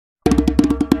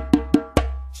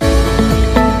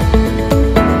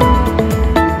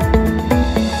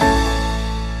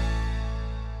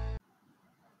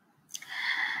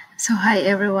Hi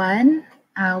everyone.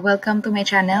 Welcome to my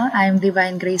channel. I'm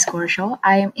Divine Grace Corcio.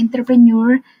 I'm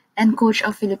entrepreneur and coach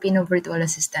of Filipino virtual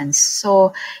assistants.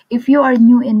 So if you are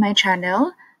new in my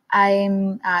channel,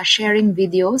 I'm sharing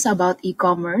videos about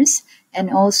e-commerce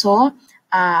and also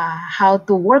how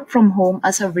to work from home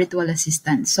as a virtual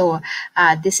assistant. So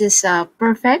this is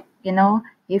perfect,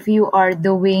 if you are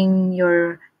doing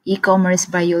your e-commerce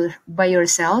by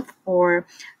yourself, or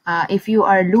if you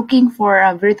are looking for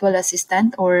a virtual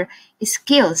assistant or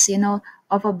skills,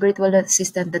 of a virtual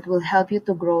assistant that will help you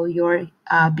to grow your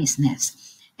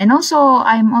business. And also,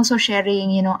 I'm also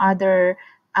sharing, other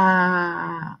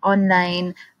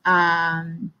online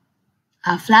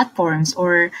platforms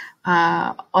or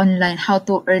online how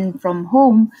to earn from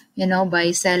home, by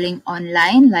selling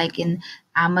online, like in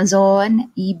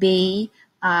Amazon, eBay,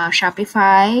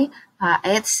 Shopify,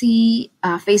 Etsy,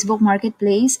 Facebook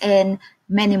Marketplace, and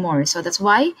many more. So that's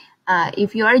why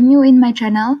if you are new in my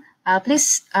channel,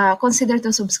 please consider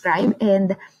to subscribe,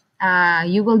 and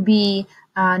you will be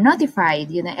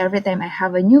notified, every time I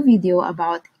have a new video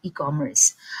about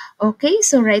e-commerce. Okay,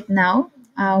 so right now,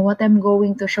 what I'm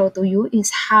going to show to you is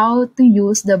how to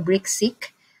use the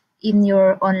Brickseek in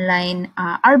your online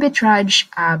arbitrage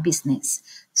business.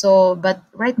 So, but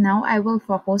right now I will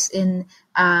focus in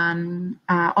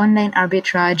online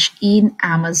arbitrage in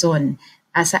Amazon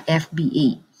as a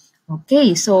FBA.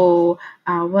 Okay, so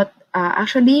what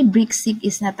actually Brickseek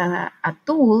is not a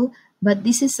tool, but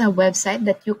this is a website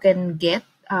that you can get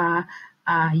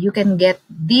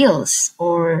deals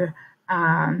or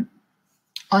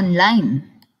online.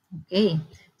 Okay,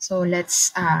 so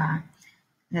let's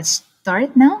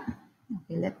start now.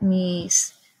 Okay, let me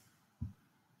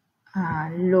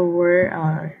lower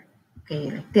or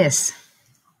okay, like this.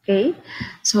 Okay,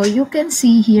 so you can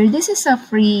see here, this is a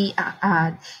free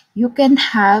ad. You can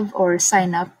have or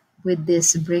sign up with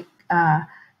this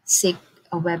Brickseek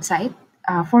website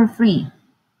for free.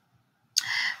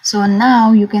 So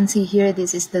now you can see here,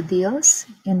 this is the deals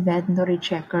inventory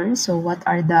checker. So what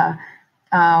are the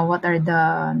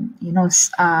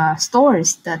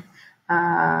stores that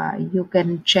you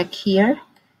can check here.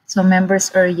 So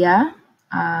members area,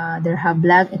 there have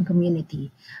blog and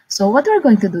community. So what we're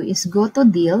going to do is go to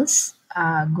deals,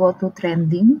 go to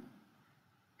trending.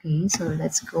 Okay, so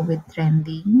let's go with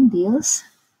trending deals.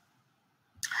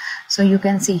 So you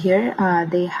can see here,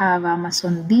 they have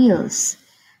Amazon deals,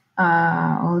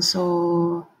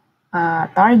 also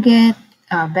Target,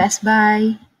 Best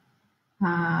Buy,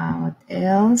 what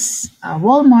else?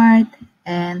 Walmart,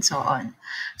 and so on.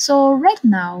 So right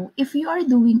now, if you are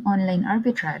doing online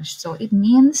arbitrage, so it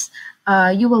means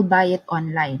you will buy it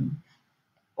online,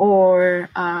 or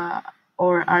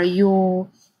are you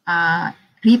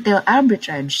retail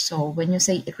arbitrage? So when you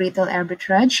say retail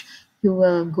arbitrage, you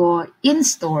will go in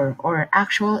store or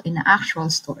in an actual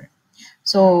store.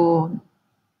 So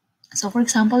for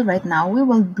example, right now we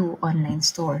will do online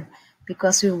store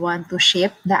because we want to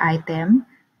ship the item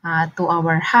to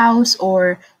our house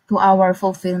or to our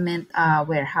fulfillment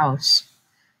warehouse.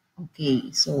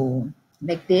 Okay, so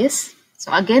like this.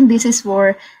 So again, this is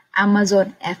for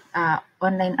Amazon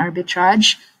online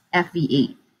arbitrage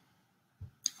FBA.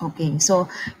 Okay, so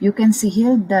you can see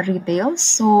here the retails.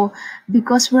 So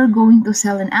because we're going to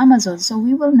sell in Amazon, so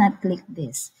we will not click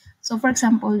this. So for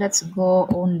example, let's go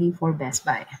only for Best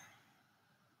Buy.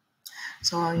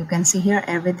 So you can see here,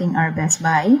 everything are Best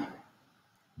Buy.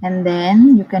 And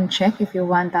then you can check if you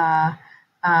want the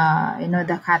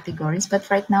categories. But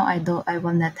right now I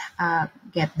will not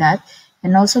get that.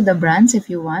 And also the brands if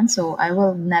you want. So I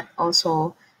will not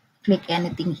also click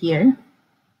anything here.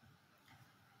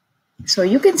 So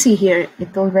you can see here,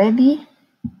 it already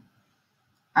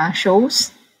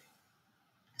shows.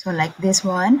 So like this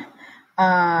one,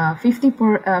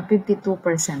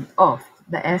 52% off.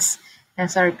 The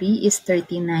SRP is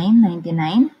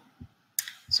 $39.99.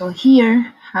 So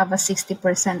here have a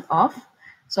 60% off.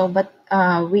 So but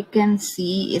we can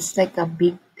see it's like a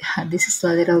big this is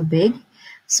a little big.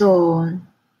 So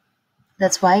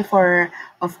that's why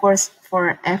of course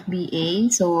for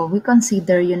FBA, so we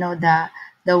consider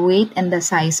the weight and the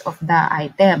size of the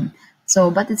item. So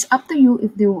but it's up to you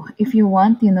if you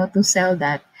want to sell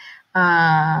that,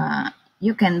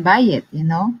 you can buy it,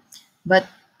 but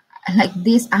like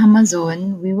this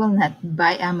Amazon, we will not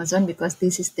buy Amazon because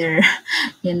this is their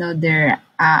their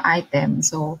item.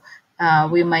 So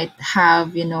we might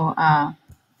have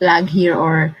flag here,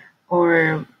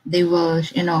 or they will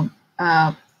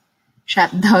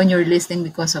shut down your listing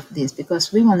because of this,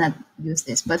 because we will not use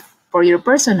this. But for your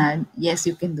personal, yes,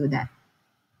 you can do that.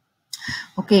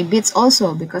 Okay, bits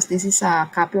also, because this is a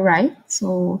copyright.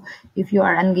 So if you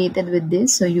are ungated with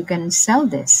this, so you can sell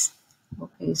this.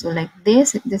 Okay, so like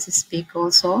this is big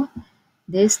also.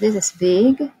 This is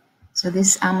big. So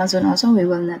this is Amazon also. We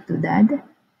will not do that.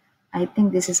 I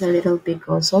think this is a little big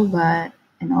also, but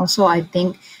and also I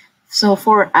think so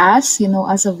for us,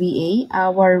 as a VA,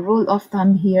 our rule of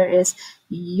thumb here is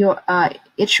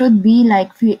it should be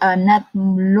like not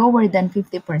lower than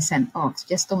 50% off,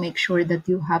 just to make sure that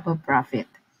you have a profit.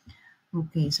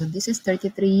 Okay, so this is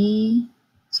 33.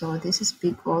 So this is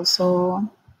big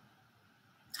also.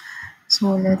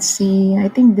 So let's see. I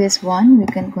think this one we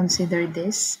can consider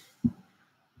this.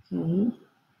 Okay.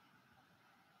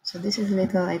 So this is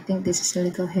little, I think this is a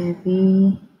little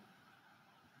heavy.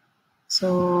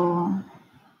 So,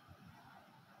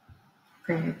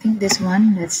 okay, I think this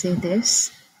one, let's say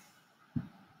this.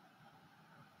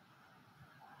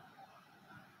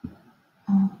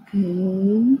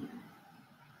 Okay.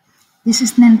 This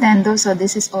is Nintendo, so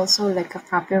this is also like a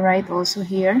copyright also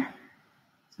here.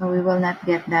 So we will not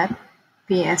get that.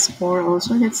 PS4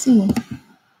 also, let's see.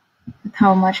 But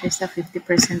how much is the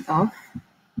 50% off?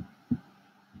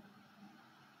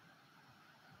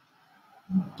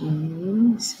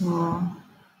 Okay,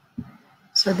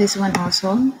 so this one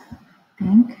also, I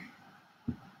think.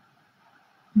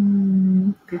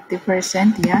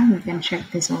 50%, yeah, we can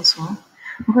check this also.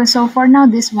 Okay, so for now,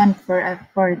 this one for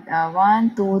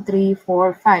 1, 2, 3,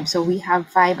 4, 5. So we have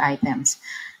 5 items.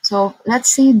 So let's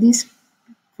see this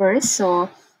first. So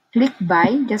click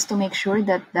buy just to make sure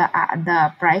that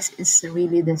the price is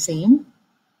really the same.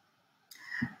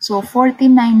 So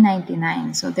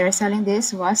 $49.99. So they're selling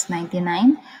this was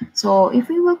 99. So if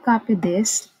we will copy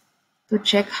this to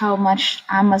check how much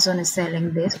Amazon is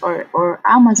selling this, or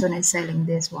Amazon is selling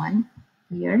this one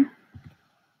here,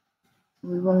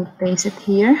 we will paste it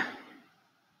here.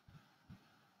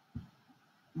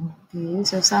 Okay,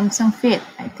 so Samsung Fit,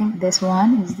 I think this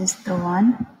one, is this the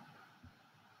one?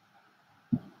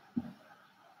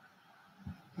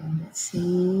 Okay, let's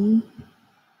see.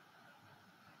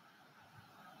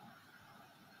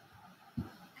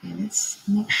 Okay, let's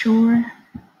make sure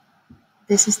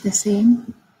this is the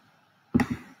same.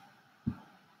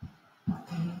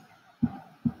 Okay.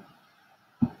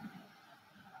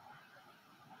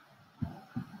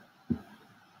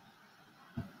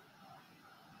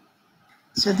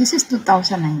 So this is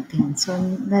 2019. So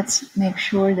let's make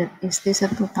sure that is this a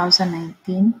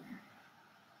 2019,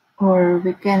 or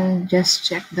we can just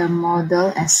check the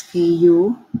model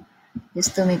SKU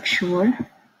just to make sure.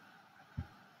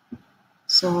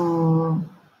 So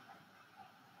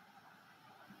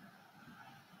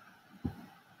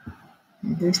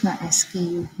there's no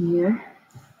SKU here.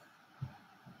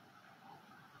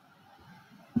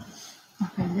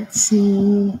 Okay, let's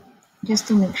see, just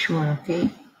to make sure, okay?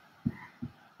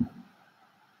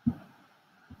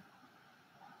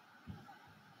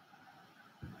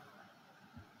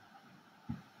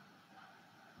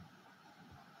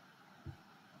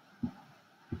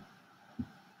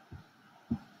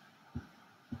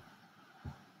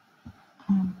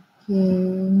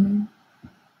 Okay.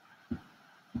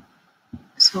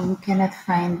 So we cannot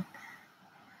find,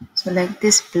 so like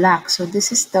this black, so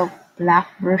this is the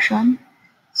black version,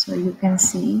 so you can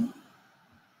see.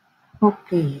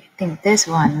 Okay, I think this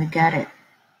one, we got it.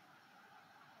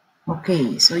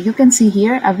 Okay, so you can see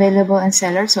here available and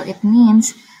seller. So it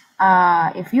means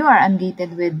if you are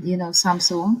ungated with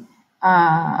Samsung,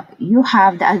 you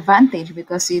have the advantage,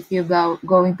 because if you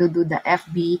going to do the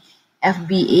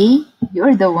FBA,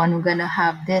 you're the one who's gonna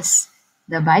have this,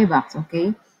 the buyback.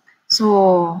 Okay,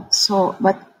 so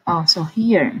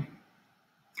here,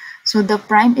 so the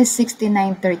prime is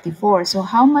 69.34. So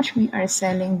how much we are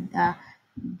selling?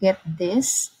 Get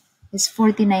this is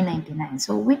 49.99.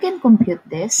 So we can compute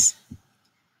this.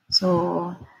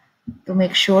 So to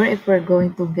make sure if we're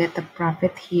going to get a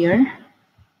profit here.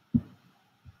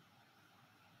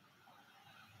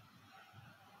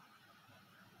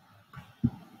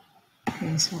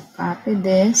 Okay, so copy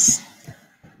this,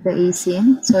 the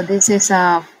ASIN. So this is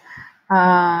a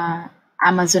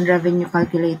Amazon revenue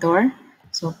calculator.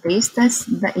 So paste this,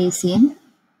 the ASIN.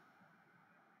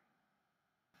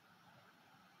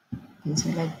 Okay, so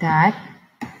like that.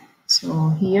 So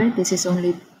here, this is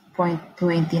only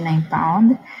 0.29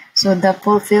 pound. So the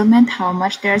fulfillment, how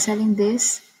much they're selling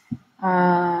this?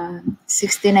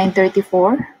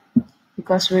 69.34,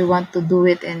 because we want to do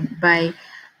it by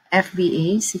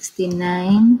FBA,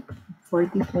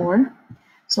 69.44.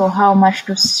 So how much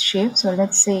to ship? So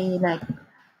let's say like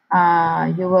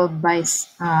you will buy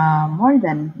more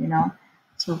than,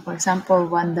 so for example,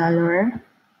 $1,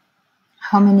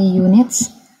 how many units?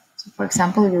 So for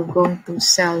example, you're going to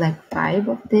sell like 5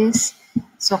 of this.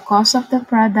 So cost of the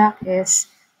product is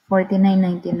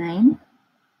 $49.99.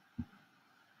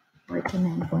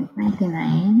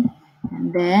 49.99,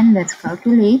 and then let's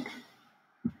calculate.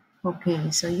 Okay,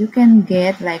 so you can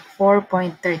get like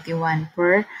 4.31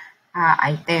 per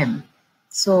item.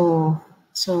 So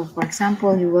for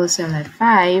example, you will sell at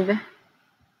 5.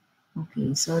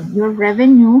 Okay, so your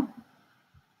revenue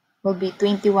will be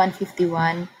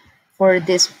 21.51 for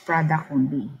this product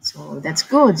only. So that's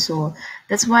good. So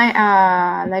that's why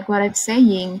like what I'm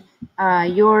saying,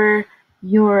 your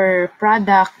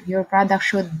product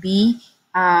should be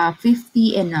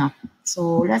 50 and up.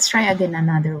 So let's try again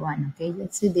another one. Okay,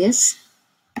 let's do this.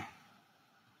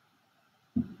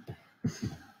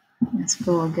 Let's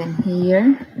go again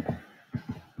here.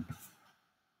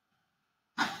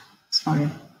 Sorry,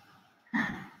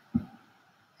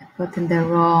 I put in the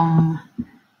wrong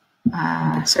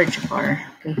search bar.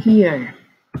 Okay, here.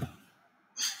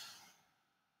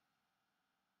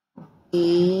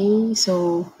 Okay,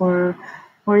 so for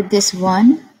this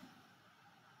one,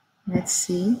 let's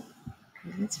see.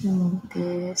 Okay, let's remove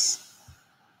this.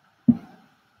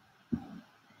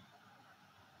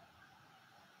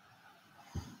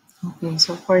 Okay,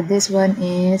 so for this one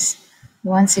is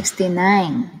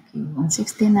 169. Okay,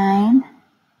 169. Okay,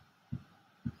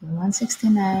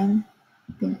 169. I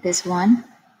think this one.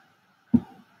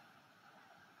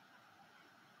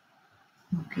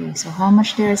 Okay, so how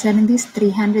much they are selling this?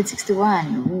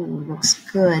 361. Ooh, looks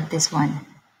good, this one.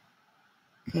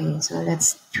 Okay, so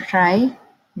let's try,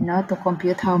 to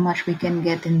compute how much we can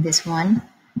get in this one.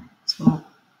 So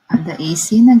add the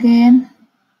AC in again.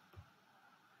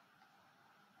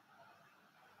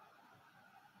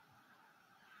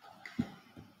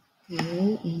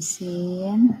 Okay, AC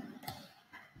in.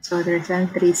 So there's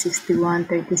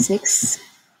 361.36.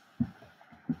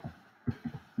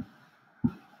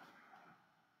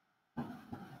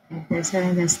 Okay, they're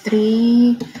selling this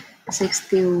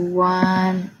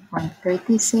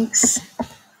 361.36.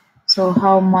 So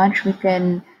how much we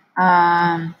can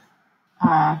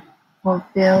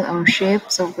fulfill or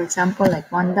ship? So for example, like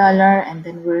 $1, and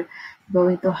then we're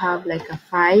going to have like a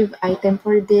 5 item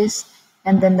for this,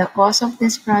 and then the cost of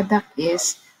this product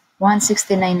is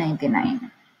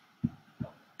 $169.99.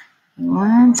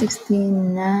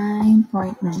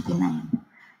 169.99.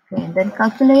 Okay, and then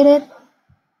calculate it.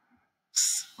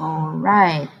 All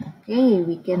right. Okay,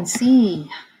 we can see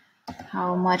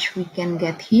how much we can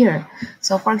get here.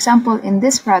 So for example, in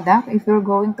this product, if you're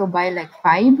going to buy like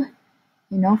 5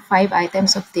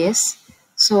 items of this,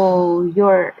 so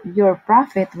your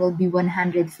profit will be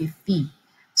 150.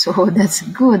 So that's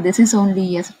good. This is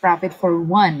only a profit for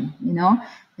one.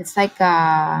 It's like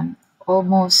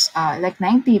almost like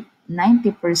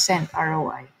 90%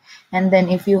 ROI. And then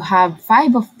if you have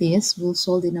 5 of this will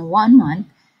sold in a 1 month,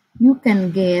 you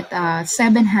can get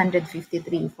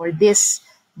 753 for this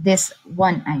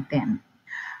one item.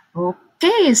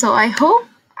 Okay, so I hope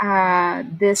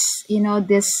this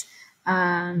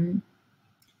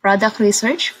product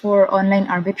research for online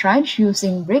arbitrage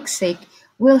using Brickseek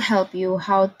will help you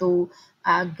how to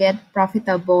get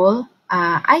profitable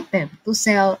item to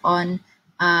sell on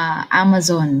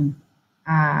Amazon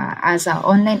as an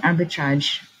online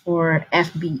arbitrage for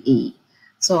FBA.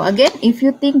 So again, if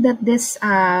you think that this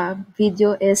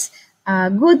video is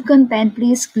good content,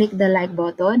 please click the like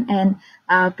button, and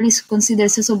please consider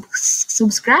to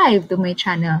subscribe to my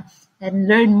channel and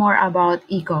learn more about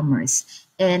e-commerce.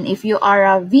 And if you are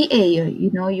a VA,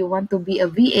 you want to be a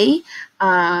VA,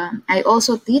 I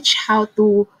also teach how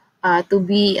to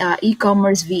be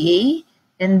e-commerce VA,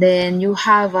 and then you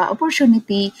have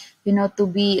opportunity, to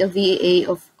be a VA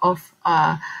of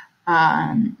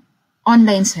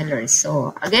online sellers.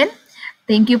 So again,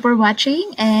 thank you for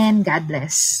watching, and God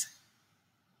bless.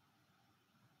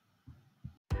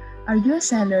 Are you a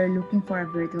seller looking for a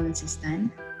virtual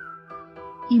assistant?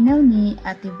 Email me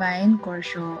at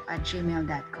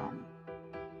divinecorcio@gmail.com.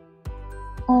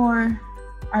 Or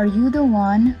are you the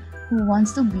one who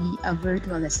wants to be a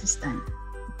virtual assistant?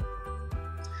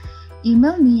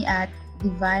 Email me at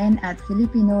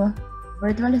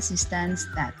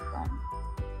divine@filipinovirtualassistants.com.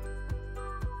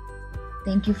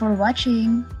 Thank you for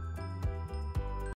watching.